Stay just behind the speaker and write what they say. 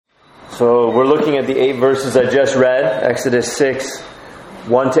So we're looking at the 8 verses I just read, Exodus 6,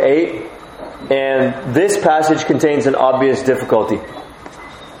 1 to 8. And this passage contains an obvious difficulty,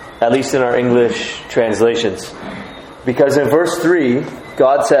 at least in our English translations. Because in verse 3,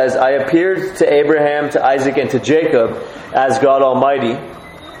 God says, I appeared to Abraham, to Isaac, and to Jacob as God Almighty,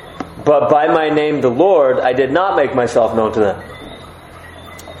 but by my name the Lord, I did not make myself known to them.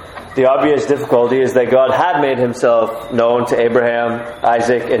 The obvious difficulty is that God had made himself known to Abraham,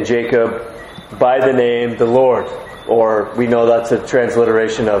 Isaac, and Jacob by the name the Lord. Or we know that's a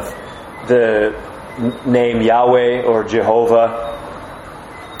transliteration of the name Yahweh or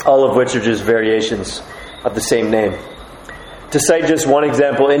Jehovah, all of which are just variations of the same name. To cite just one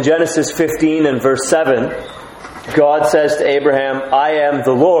example, in Genesis 15 and verse 7, God says to Abraham, I am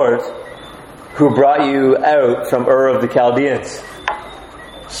the Lord who brought you out from Ur of the Chaldeans.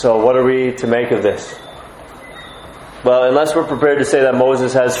 So what are we to make of this? Well, unless we're prepared to say that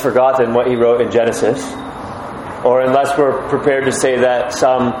Moses has forgotten what he wrote in Genesis, or unless we're prepared to say that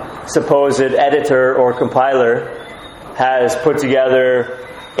some supposed editor or compiler has put together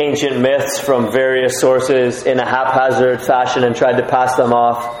ancient myths from various sources in a haphazard fashion and tried to pass them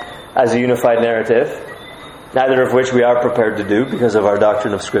off as a unified narrative, neither of which we are prepared to do because of our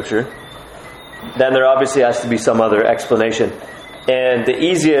doctrine of Scripture, then there obviously has to be some other explanation. And the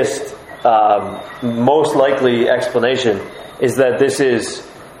easiest, most likely explanation is that this is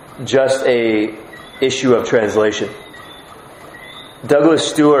just a issue of translation. Douglas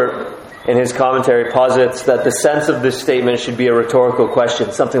Stewart, in his commentary, posits that the sense of this statement should be a rhetorical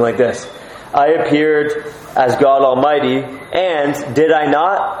question, something like this. I appeared as God Almighty, and did I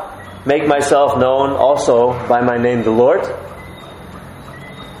not make myself known also by my name the Lord?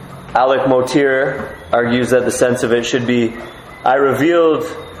 Alec Motir argues that the sense of it should be, I revealed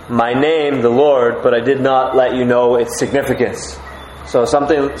my name, the Lord, but I did not let you know its significance. So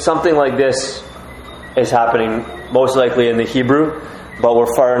something like this is happening most likely in the Hebrew, but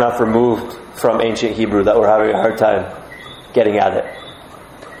we're far enough removed from ancient Hebrew that we're having a hard time getting at it.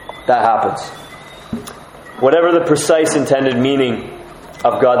 That happens. Whatever the precise intended meaning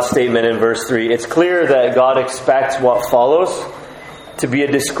of God's statement in verse 3, it's clear that God expects what follows to be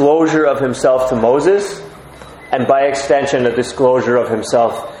a disclosure of himself to Moses, and by extension, a disclosure of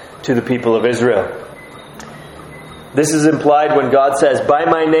himself to the people of Israel. This is implied when God says, by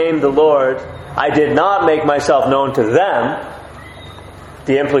my name, the Lord, I did not make myself known to them.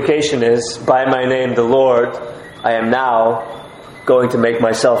 The implication is, by my name, the Lord, I am now going to make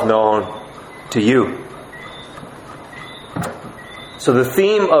myself known to you. So the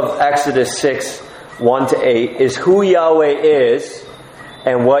theme of Exodus 6, 1 to 8 is who Yahweh is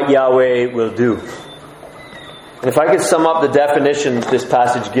and what Yahweh will do. And if I could sum up the definition this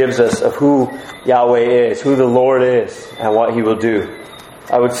passage gives us of who Yahweh is, who the Lord is, and what he will do,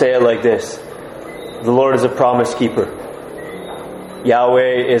 I would say it like this. The Lord is a promise keeper.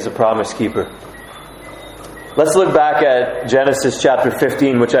 Yahweh is a promise keeper. Let's look back at Genesis chapter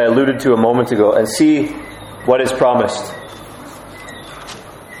 15, which I alluded to a moment ago, and see what is promised.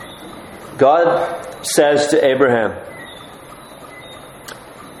 God says to Abraham,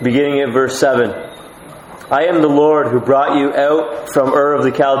 beginning at verse 7, I am the Lord who brought you out from Ur of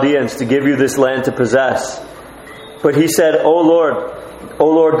the Chaldeans to give you this land to possess. But he said, O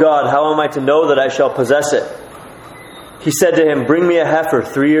Lord God, how am I to know that I shall possess it? He said to him, bring me a heifer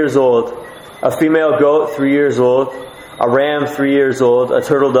 3 years old, a female goat 3 years old, a ram 3 years old, a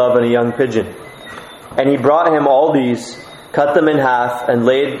turtle dove, and a young pigeon. And he brought him all these, cut them in half, and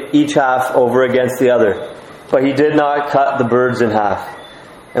laid each half over against the other. But he did not cut the birds in half.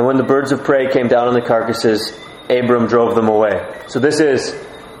 And when the birds of prey came down on the carcasses, Abram drove them away. So this is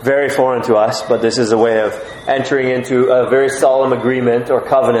very foreign to us, but this is a way of entering into a very solemn agreement or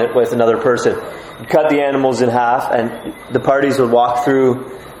covenant with another person. You cut the animals in half, and the parties would walk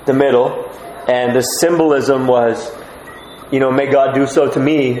through the middle, and the symbolism was, may God do so to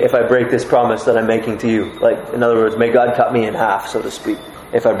me if I break this promise that I'm making to you. Like, in other words, may God cut me in half, so to speak,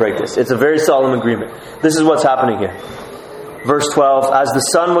 if I break this. It's a very solemn agreement. This is what's happening here. Verse 12, as the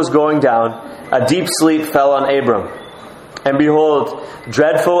sun was going down, a deep sleep fell on Abram. And behold,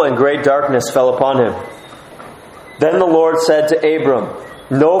 dreadful and great darkness fell upon him. Then the Lord said to Abram,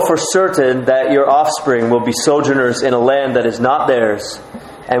 know for certain that your offspring will be sojourners in a land that is not theirs,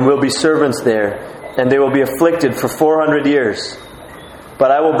 and will be servants there, and they will be afflicted for 400 years.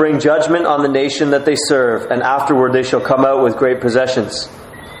 But I will bring judgment on the nation that they serve, and afterward they shall come out with great possessions.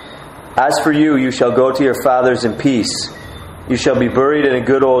 As for you, you shall go to your fathers in peace. You shall be buried in a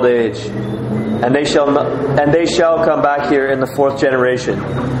good old age, and they shall come back here in the 4th generation,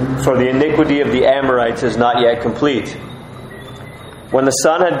 for the iniquity of the Amorites is not yet complete. When the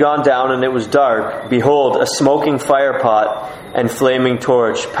sun had gone down and it was dark, behold, a smoking firepot and flaming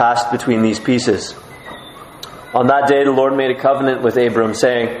torch passed between these pieces. On that day the Lord made a covenant with Abram,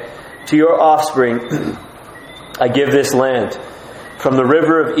 saying, to your offspring I give this land, from the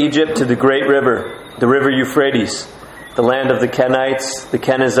river of Egypt to the great river, the river Euphrates, the land of the Kenites, the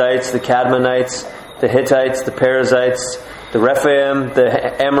Kenizzites, the Cadmonites, the Hittites, the Perizzites, the Rephaim,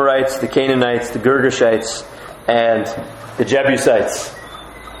 the Amorites, the Canaanites, the Girgashites, and the Jebusites.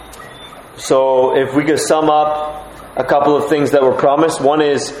 So if we could sum up a couple of things that were promised. One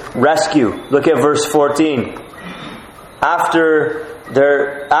is rescue. Look at verse 14. After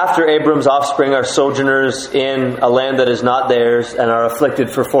Abram's offspring are sojourners in a land that is not theirs and are afflicted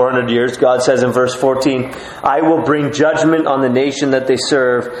for 400 years, God says in verse 14, I will bring judgment on the nation that they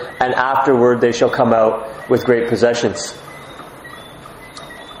serve, and afterward they shall come out with great possessions.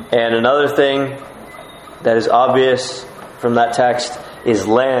 And another thing that is obvious from that text is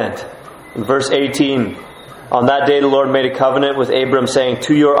land. In verse 18, on that day the Lord made a covenant with Abram, saying,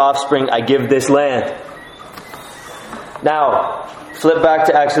 to your offspring I give this land. Now, flip back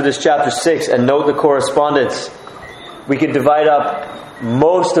to Exodus chapter 6 and note the correspondence. We can divide up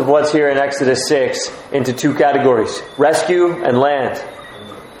most of what's here in Exodus 6 into two categories: rescue and land.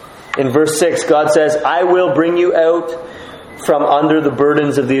 In verse 6, God says, I will bring you out from under the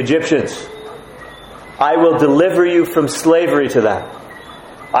burdens of the Egyptians. I will deliver you from slavery to them.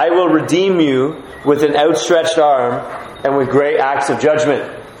 I will redeem you with an outstretched arm and with great acts of judgment.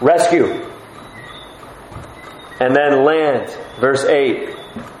 Rescue. And then land. Verse 8.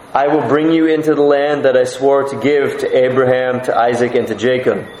 I will bring you into the land that I swore to give to Abraham, to Isaac, and to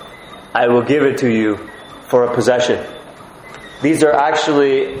Jacob. I will give it to you for a possession. These are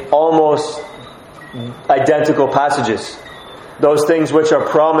actually almost identical passages. Those things which are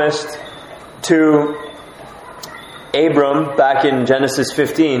promised to Abram back in Genesis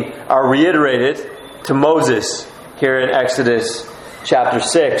 15 are reiterated to Moses here in Exodus chapter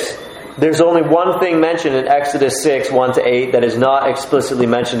 6. There's only one thing mentioned in Exodus 6, 1-8 that is not explicitly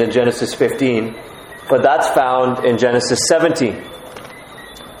mentioned in Genesis 15, but that's found in Genesis 17.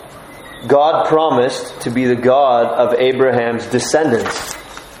 God promised to be the God of Abraham's descendants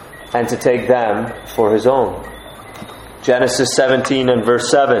and to take them for his own. Genesis 17 and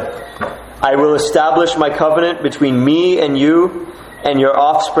verse 7. I will establish my covenant between me and you and your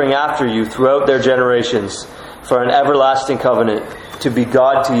offspring after you throughout their generations for an everlasting covenant, to be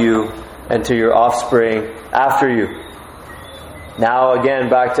God to you and to your offspring after you. Now again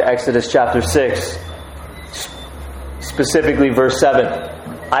back to Exodus chapter 6, specifically verse 7.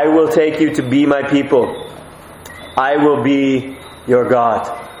 I will take you to be my people. I will be your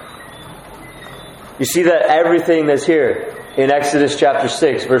God. You see that everything that's here in Exodus chapter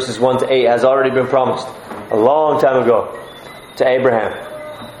 6 verses 1-8 has already been promised a long time ago to Abraham.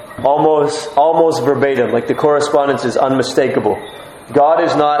 Almost verbatim, like the correspondence is unmistakable. God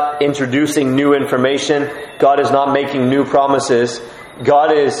is not introducing new information. God is not making new promises.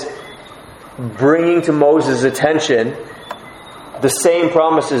 God is bringing to Moses' attention the same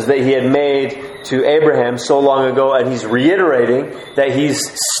promises that he had made to Abraham so long ago, and he's reiterating that he's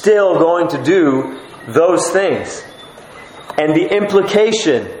still going to do those things. And the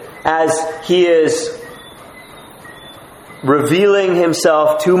implication, as he is revealing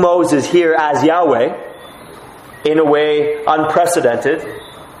himself to Moses here as Yahweh, in a way unprecedented,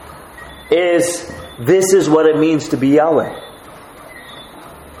 is this is what it means to be Yahweh.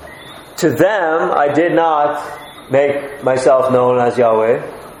 To them, I did not make myself known as Yahweh,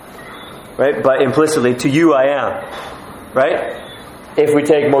 right? But implicitly, to you I am, right? If we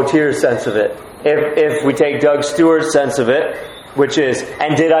take Motir's sense of it, if we take Doug Stewart's sense of it, which is,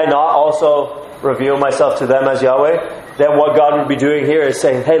 and did I not also reveal myself to them as Yahweh? Then what God would be doing here is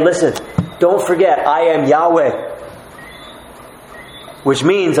saying, hey, listen, don't forget, I am Yahweh. Which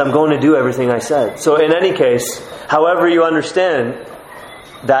means I'm going to do everything I said. So in any case, however you understand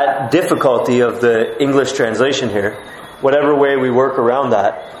that difficulty of the English translation here, whatever way we work around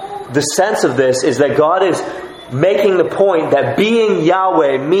that, the sense of this is that God is making the point that being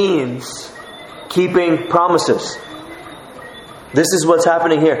Yahweh means keeping promises. This is what's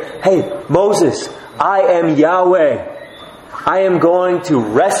happening here. Hey, Moses, I am Yahweh. I am going to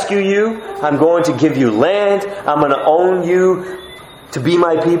rescue you. I'm going to give you land. I'm going to own you to be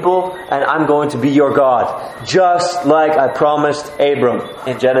my people, and I'm going to be your God. Just like I promised Abram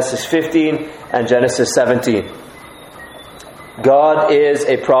in Genesis 15 and Genesis 17. God is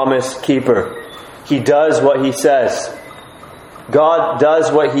a promise keeper. He does what He says. God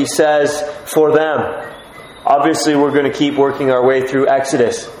does what He says for them. Obviously, we're going to keep working our way through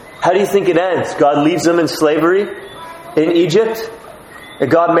Exodus. How do you think it ends? God leaves them in slavery in Egypt? that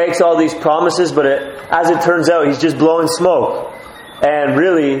God makes all these promises, but as it turns out, He's just blowing smoke. And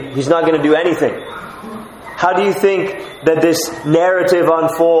really, He's not going to do anything. How do you think that this narrative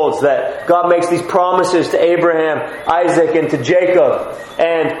unfolds? That God makes these promises to Abraham, Isaac, and to Jacob.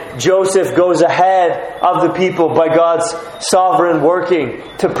 And Joseph goes ahead of the people by God's sovereign working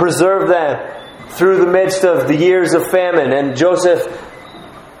to preserve them through the midst of the years of famine. And Joseph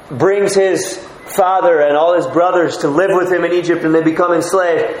brings his father and all his brothers to live with him in Egypt, and they become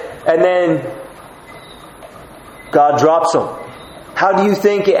enslaved. And then God drops them. How do you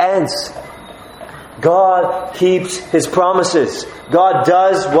think it ends? God keeps His promises. God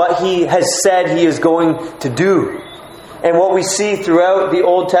does what He has said He is going to do. And what we see throughout the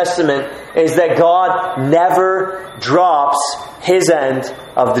Old Testament is that God never drops His end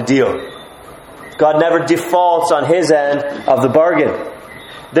of the deal. God never defaults on His end of the bargain.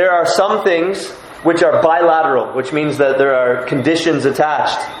 There are some things which are bilateral, which means that there are conditions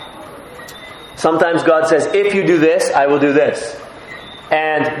attached. Sometimes God says, if you do this, I will do this.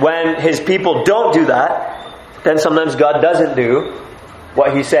 And when His people don't do that, then sometimes God doesn't do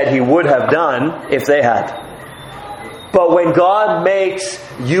what He said He would have done if they had. But when God makes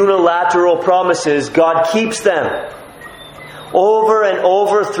unilateral promises, God keeps them. Over and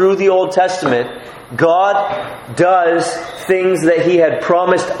over through the Old Testament, God does things that He had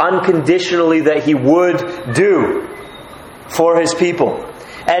promised unconditionally that He would do for His people.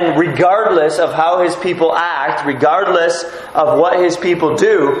 And regardless of how His people act, regardless of what His people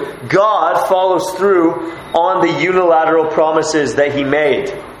do, God follows through on the unilateral promises that He made.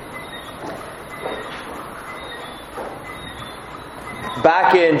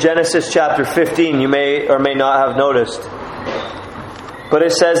 Back in Genesis chapter 15, you may or may not have noticed, but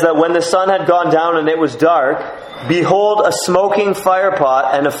it says that when the sun had gone down and it was dark, behold, a smoking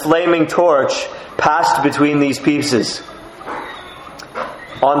firepot and a flaming torch passed between these pieces.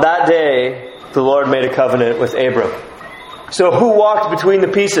 On that day, the Lord made a covenant with Abram. So who walked between the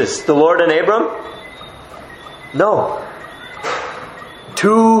pieces? The Lord and Abram? No.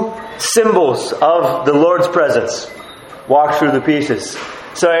 Two symbols of the Lord's presence walked through the pieces.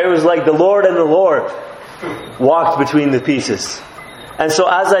 So it was like the Lord and the Lord walked between the pieces. And so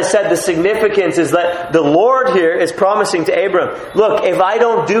as I said, the significance is that the Lord here is promising to Abram, look, if I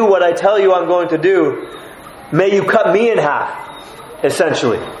don't do what I tell you I'm going to do, may you cut me in half.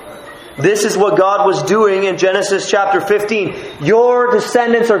 Essentially. This is what God was doing in Genesis chapter 15. Your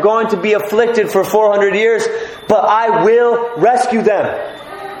descendants are going to be afflicted for 400 years, but I will rescue them.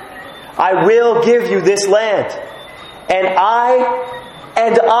 I will give you this land. And I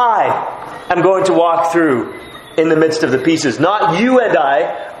am going to walk through in the midst of the pieces. Not you and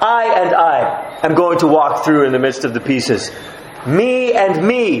I am going to walk through in the midst of the pieces. Me and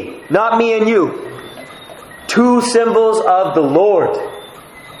me, not me and you. Two symbols of the Lord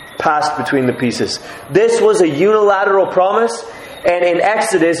passed between the pieces. This was a unilateral promise, and in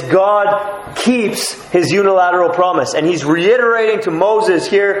Exodus, God keeps His unilateral promise. And He's reiterating to Moses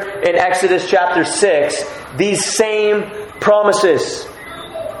here in Exodus chapter 6 these same promises.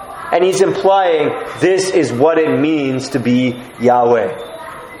 And He's implying this is what it means to be Yahweh.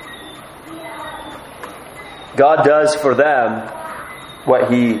 God does for them what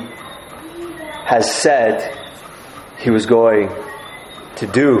He has said He was going to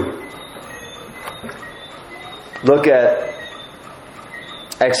do. Look at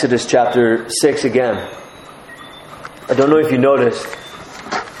Exodus chapter 6 again. I don't know if you noticed,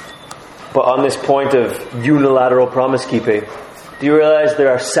 but on this point of unilateral promise keeping, do you realize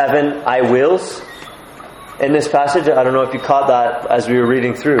there are 7 I wills in this passage? I don't know if you caught that as we were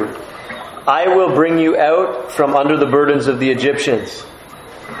reading through. I will bring you out from under the burdens of the Egyptians.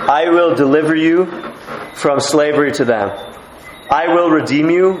 I will deliver you from slavery to them. I will redeem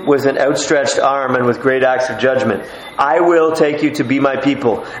you with an outstretched arm and with great acts of judgment. I will take you to be my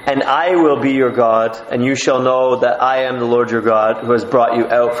people, and I will be your God, and you shall know that I am the Lord your God, who has brought you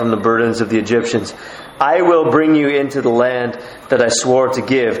out from the burdens of the Egyptians. I will bring you into the land that I swore to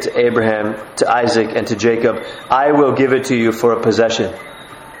give to Abraham, to Isaac, and to Jacob. I will give it to you for a possession.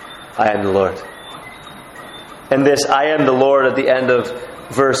 I am the Lord. And this I am the Lord at the end of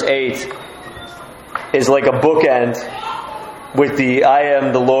verse 8 is like a bookend with the I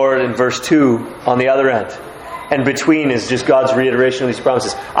am the Lord in verse 2 on the other end. And between is just God's reiteration of these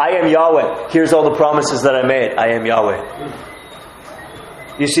promises. I am Yahweh. Here's all the promises that I made. I am Yahweh.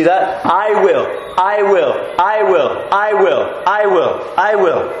 You see that? I will. I will. I will. I will. I will. I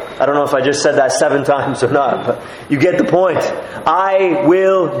will. I don't know if I just said that 7 times or not, but you get the point. I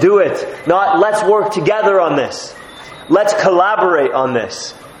will do it. Not let's work together on this. Let's collaborate on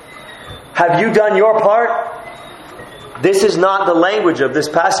this. Have you done your part? This is not the language of this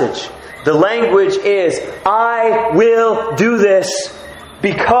passage. The language is, I will do this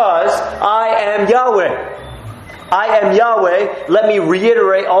because I am Yahweh. I am Yahweh. Let me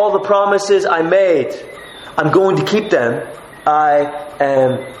reiterate all the promises I made. I'm going to keep them. I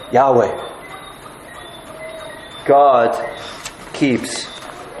am Yahweh. God keeps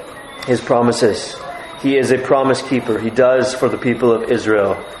His promises. He is a promise keeper. He does for the people of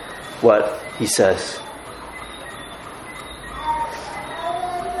Israel what He says.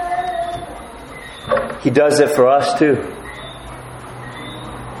 He does it for us too.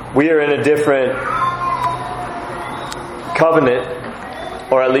 We are in a different covenant,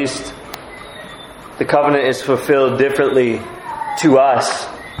 or at least the covenant is fulfilled differently to us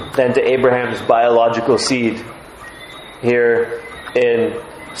than to Abraham's biological seed here in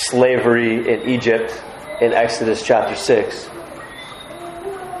slavery in Egypt in Exodus chapter 6.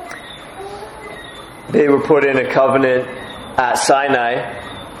 They were put in a covenant at Sinai,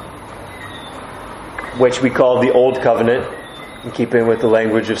 which we call the Old Covenant, in keeping with the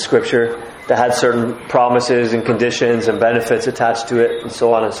language of Scripture, that had certain promises and conditions and benefits attached to it, and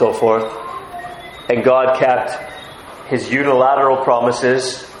so on and so forth. And God kept His unilateral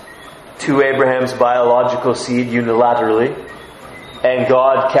promises to Abraham's biological seed unilaterally. And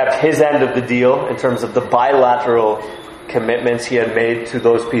God kept His end of the deal in terms of the bilateral commitments He had made to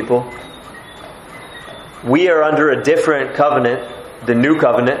those people. We are under a different covenant, the New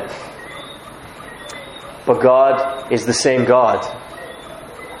Covenant. But God is the same God.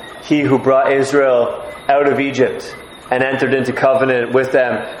 He who brought Israel out of Egypt and entered into covenant with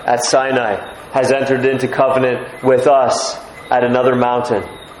them at Sinai has entered into covenant with us at another mountain,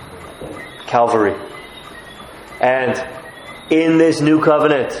 Calvary. And in this new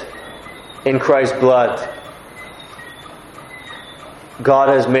covenant, in Christ's blood, God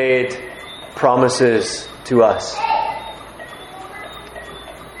has made promises to us.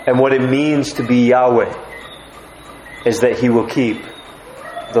 And what it means to be Yahweh is that He will keep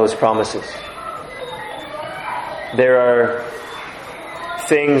those promises. There are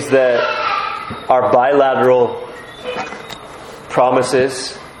things that are bilateral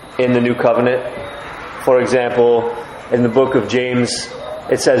promises in the New Covenant. For example, in the book of James,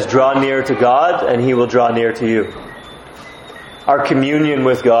 it says, draw near to God and He will draw near to you. Our communion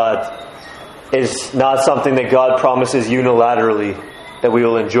with God is not something that God promises unilaterally that we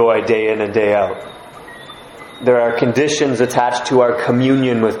will enjoy day in and day out. There are conditions attached to our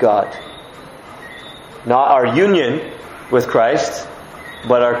communion with God. Not our union with Christ,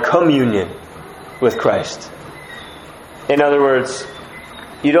 but our communion with Christ. In other words,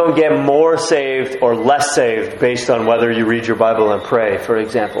 you don't get more saved or less saved based on whether you read your Bible and pray, for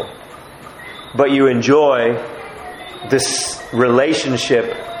example. But you enjoy this relationship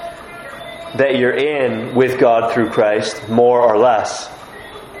that you're in with God through Christ more or less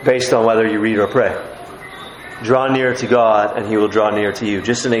based on whether you read or pray. Draw near to God and He will draw near to you.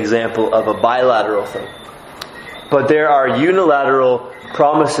 Just an example of a bilateral thing. But there are unilateral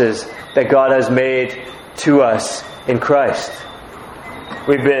promises that God has made to us in Christ.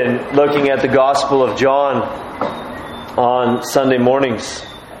 We've been looking at the Gospel of John on Sunday mornings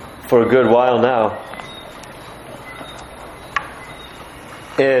for a good while now.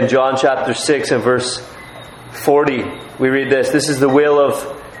 In John chapter 6 and verse 40, we read this. This is the will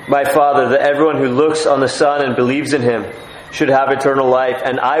of my Father, that everyone who looks on the Son and believes in Him should have eternal life,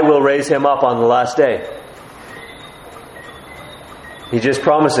 and I will raise him up on the last day. He just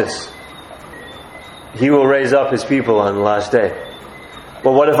promises He will raise up His people on the last day.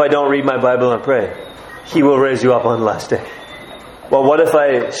 Well, what if I don't read my Bible and pray? He will raise you up on the last day. Well, what if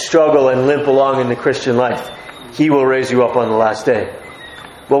I struggle and limp along in the Christian life? He will raise you up on the last day.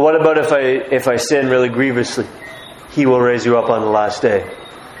 Well, what about if I sin really grievously? He will raise you up on the last day.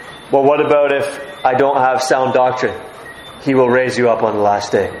 Well, what about if I don't have sound doctrine? He will raise you up on the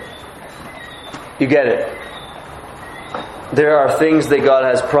last day. You get it? There are things that God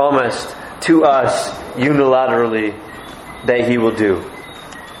has promised to us unilaterally that He will do.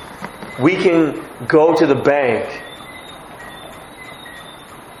 We can go to the bank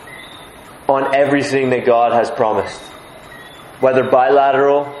on everything that God has promised, whether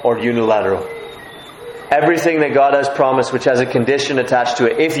bilateral or unilateral. Everything that God has promised, which has a condition attached to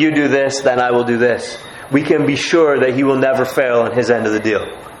it. If you do this, then I will do this. We can be sure that He will never fail on His end of the deal.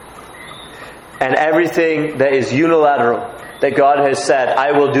 And everything that is unilateral, that God has said,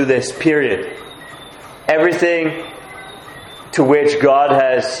 I will do this, period. Everything to which God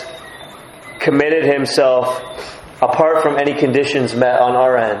has committed Himself, apart from any conditions met on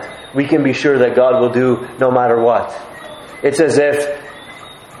our end, we can be sure that God will do no matter what. It's as if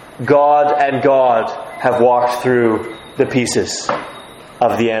God and God have walked through the pieces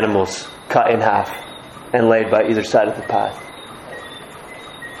of the animals cut in half and laid by either side of the path.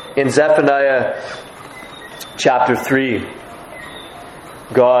 In Zephaniah chapter 3,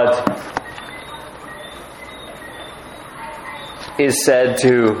 God is said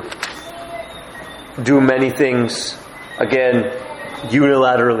to do many things, again,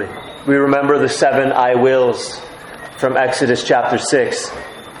 unilaterally. We remember the 7 I wills from Exodus chapter 6.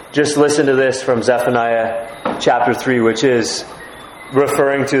 Just listen to this from Zephaniah chapter 3, which is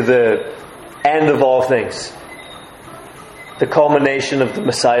referring to the end of all things, the culmination of the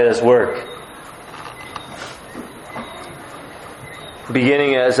Messiah's work.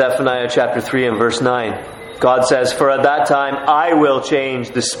 Beginning at Zephaniah chapter 3 and verse 9, God says, "For at that time I will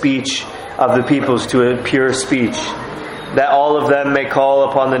change the speech of the peoples to a pure speech, that all of them may call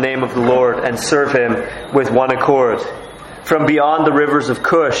upon the name of the Lord and serve Him with one accord. From beyond the rivers of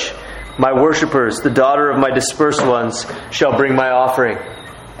Cush, my worshippers, the daughter of my dispersed ones, shall bring my offering."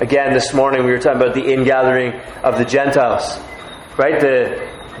 Again, this morning we were talking about the ingathering of the Gentiles, right?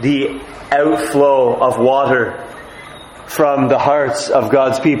 The outflow of water from the hearts of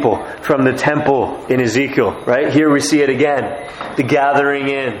God's people, from the temple in Ezekiel, right? Here we see it again, the gathering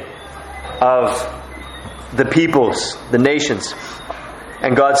in of the peoples, the nations.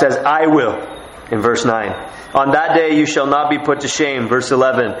 And God says, "I will," in verse 9. "On that day you shall not be put to shame," verse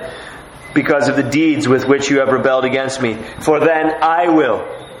 11, "because of the deeds with which you have rebelled against me. For then I will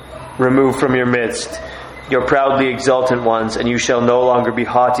remove from your midst your proudly exultant ones, and you shall no longer be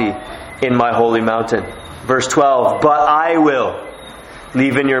haughty in my holy mountain." Verse 12, "But I will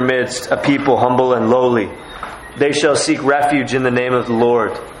leave in your midst a people humble and lowly. They shall seek refuge in the name of the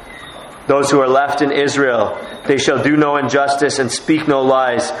Lord. Those who are left in Israel, they shall do no injustice and speak no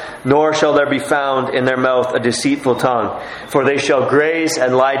lies, nor shall there be found in their mouth a deceitful tongue. For they shall graze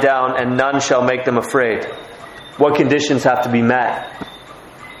and lie down, and none shall make them afraid." What conditions have to be met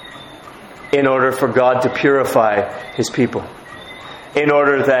in order for God to purify His people? In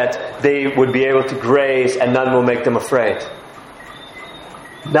order that they would be able to graze and none will make them afraid?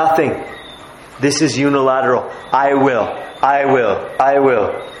 Nothing. This is unilateral. I will, I will, I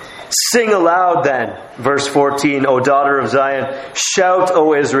will. "Sing aloud then," verse 14, "O daughter of Zion. Shout,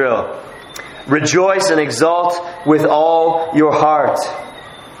 O Israel. Rejoice and exult with all your heart,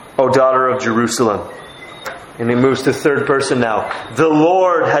 O daughter of Jerusalem." And he moves to third person now. "The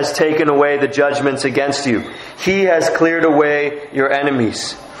Lord has taken away the judgments against you. He has cleared away your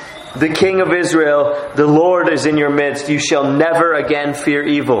enemies. The King of Israel, the Lord is in your midst. You shall never again fear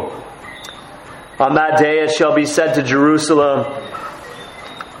evil. On that day it shall be said to Jerusalem,"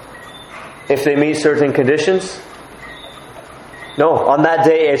 if they meet certain conditions? No, on that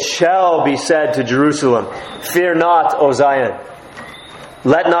day it shall be said to Jerusalem, "Fear not, O Zion.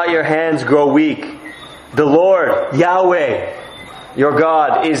 Let not your hands grow weak. The Lord, Yahweh, your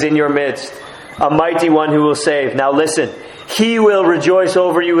God, is in your midst, a mighty one who will save." Now listen. "He will rejoice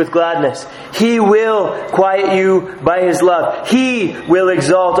over you with gladness. He will quiet you by His love. He will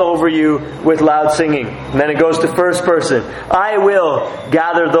exalt over you with loud singing." And then it goes to first person. "I will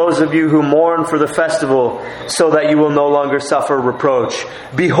gather those of you who mourn for the festival, so that you will no longer suffer reproach.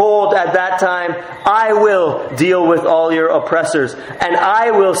 Behold, at that time I will deal with all your oppressors, and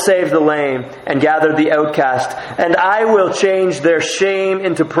I will save the lame and gather the outcast, and I will change their shame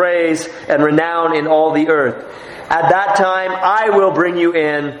into praise and renown in all the earth. At that time I will bring you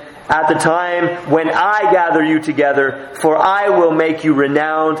in, at the time when I gather you together, for I will make you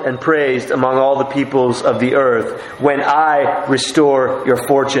renowned and praised among all the peoples of the earth, when I restore your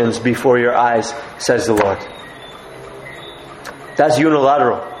fortunes before your eyes, says the Lord." That's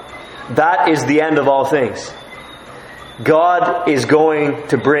unilateral. That is the end of all things. God is going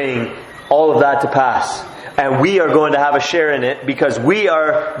to bring all of that to pass. And we are going to have a share in it, because we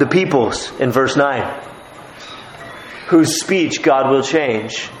are the peoples, in verse 9, whose speech God will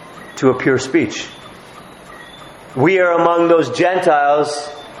change to a pure speech. We are among those Gentiles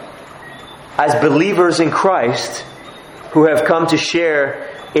as believers in Christ who have come to share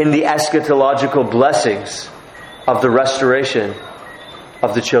in the eschatological blessings of the restoration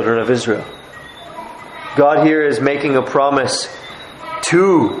of the children of Israel. God here is making a promise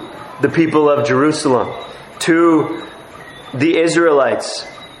to the people of Jerusalem, to the Israelites,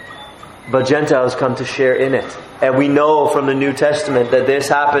 but Gentiles come to share in it. And we know from the New Testament that this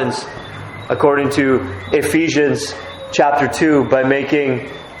happens, according to Ephesians chapter 2, by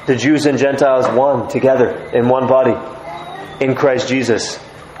making the Jews and Gentiles one together in one body in Christ Jesus.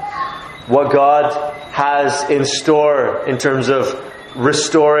 What God has in store in terms of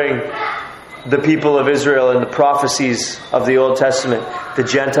restoring the people of Israel and the prophecies of the Old Testament, the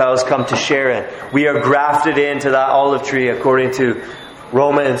Gentiles come to share in. We are grafted into that olive tree according to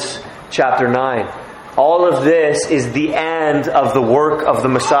Romans chapter 9. All of this is the end of the work of the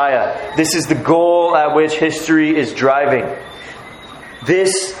Messiah. This is the goal at which history is driving.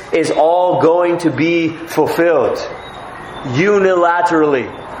 This is all going to be fulfilled unilaterally,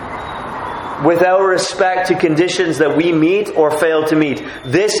 without respect to conditions that we meet or fail to meet.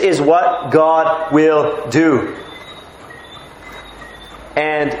 This is what God will do.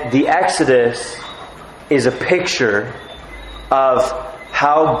 And the Exodus is a picture of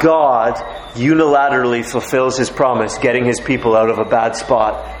how God unilaterally fulfills His promise, getting His people out of a bad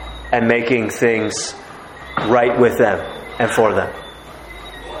spot and making things right with them and for them.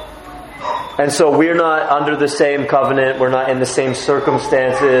 And so we're not under the same covenant, we're not in the same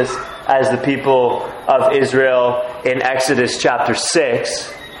circumstances as the people of Israel in Exodus chapter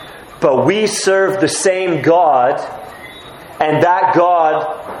 6, but we serve the same God, and that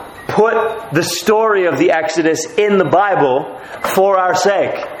God put the story of the Exodus in the Bible for our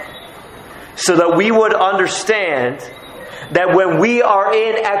sake, so that we would understand that when we are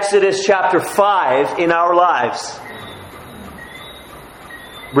in Exodus chapter 5 in our lives,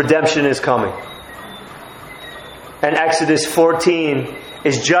 redemption is coming. And Exodus 14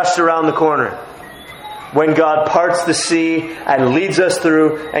 is just around the corner, when God parts the sea and leads us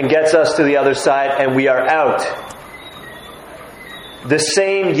through and gets us to the other side, and we are out. The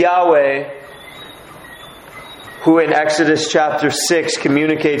same Yahweh who in Exodus chapter 6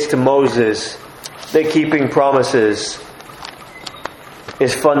 communicates to Moses that keeping promises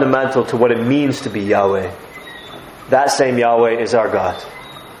is fundamental to what it means to be Yahweh. That same Yahweh is our God.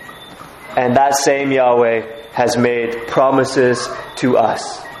 And that same Yahweh has made promises to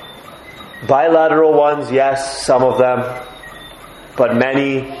us. Bilateral ones, yes, some of them, but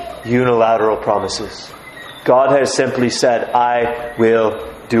many unilateral promises. God has simply said, I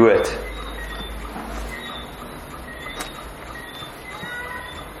will do it.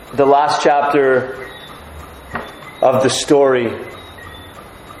 The last chapter of the story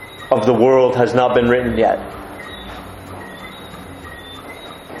of the world has not been written yet.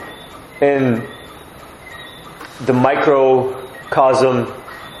 In the microcosm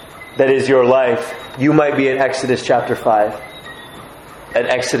that is your life, you might be in Exodus chapter 5, and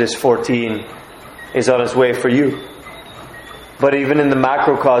Exodus 14 is on its way for you. But even in the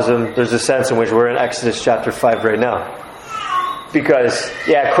macrocosm, there's a sense in which we're in Exodus chapter 5 right now. Because,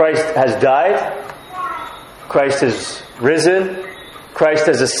 Christ has died, Christ has risen, Christ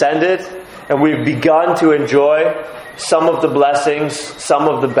has ascended, and we've begun to enjoy some of the blessings, some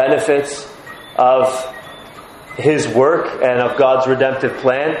of the benefits of His work and of God's redemptive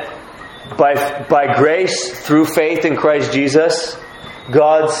plan. By grace, through faith in Christ Jesus,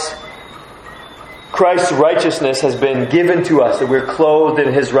 Christ's righteousness has been given to us, that we're clothed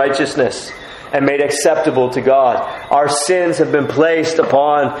in His righteousness and made acceptable to God. Our sins have been placed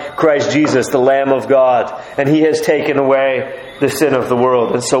upon Christ Jesus, the Lamb of God, and He has taken away the sin of the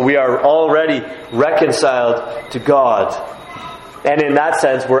world. And so we are already reconciled to God. And in that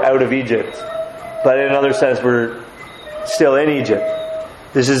sense, we're out of Egypt. But in another sense, we're still in Egypt.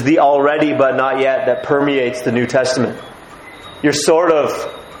 This is the already but not yet that permeates the New Testament. You're sort of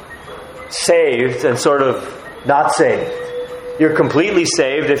saved and sort of not saved. You're completely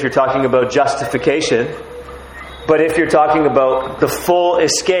saved if you're talking about justification. But if you're talking about the full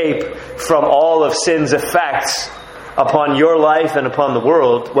escape from all of sin's effects upon your life and upon the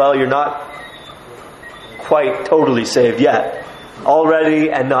world, well, you're not quite totally saved yet.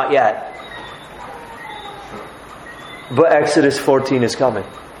 Already and not yet. But Exodus 14 is coming.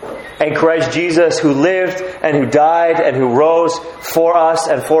 And Christ Jesus, who lived and who died and who rose for us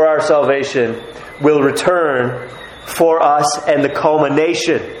and for our salvation, will return for us, and the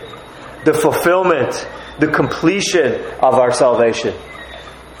culmination, the fulfillment, the completion of our salvation.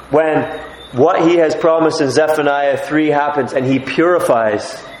 When what He has promised in Zephaniah 3 happens, and He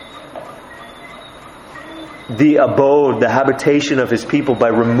purifies the abode, the habitation of His people by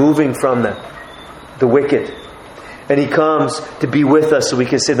removing from them the wicked. And He comes to be with us so we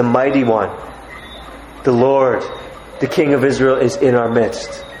can say, the Mighty One, the Lord, the King of Israel is in our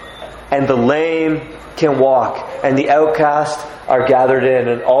midst. And the lame can walk, and the outcast are gathered in,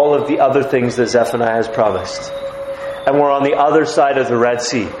 and all of the other things that Zephaniah has promised. And we're on the other side of the Red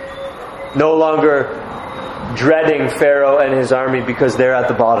Sea, no longer dreading Pharaoh and his army because they're at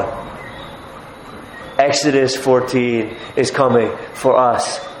the bottom. Exodus 14 is coming for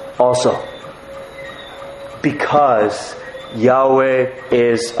us also, because Yahweh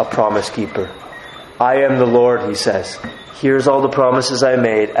is a promise keeper. I am the Lord, he says. Here's all the promises I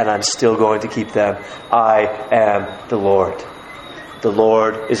made, and I'm still going to keep them. I am the Lord. The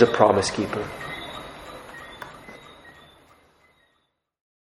Lord is a promise keeper.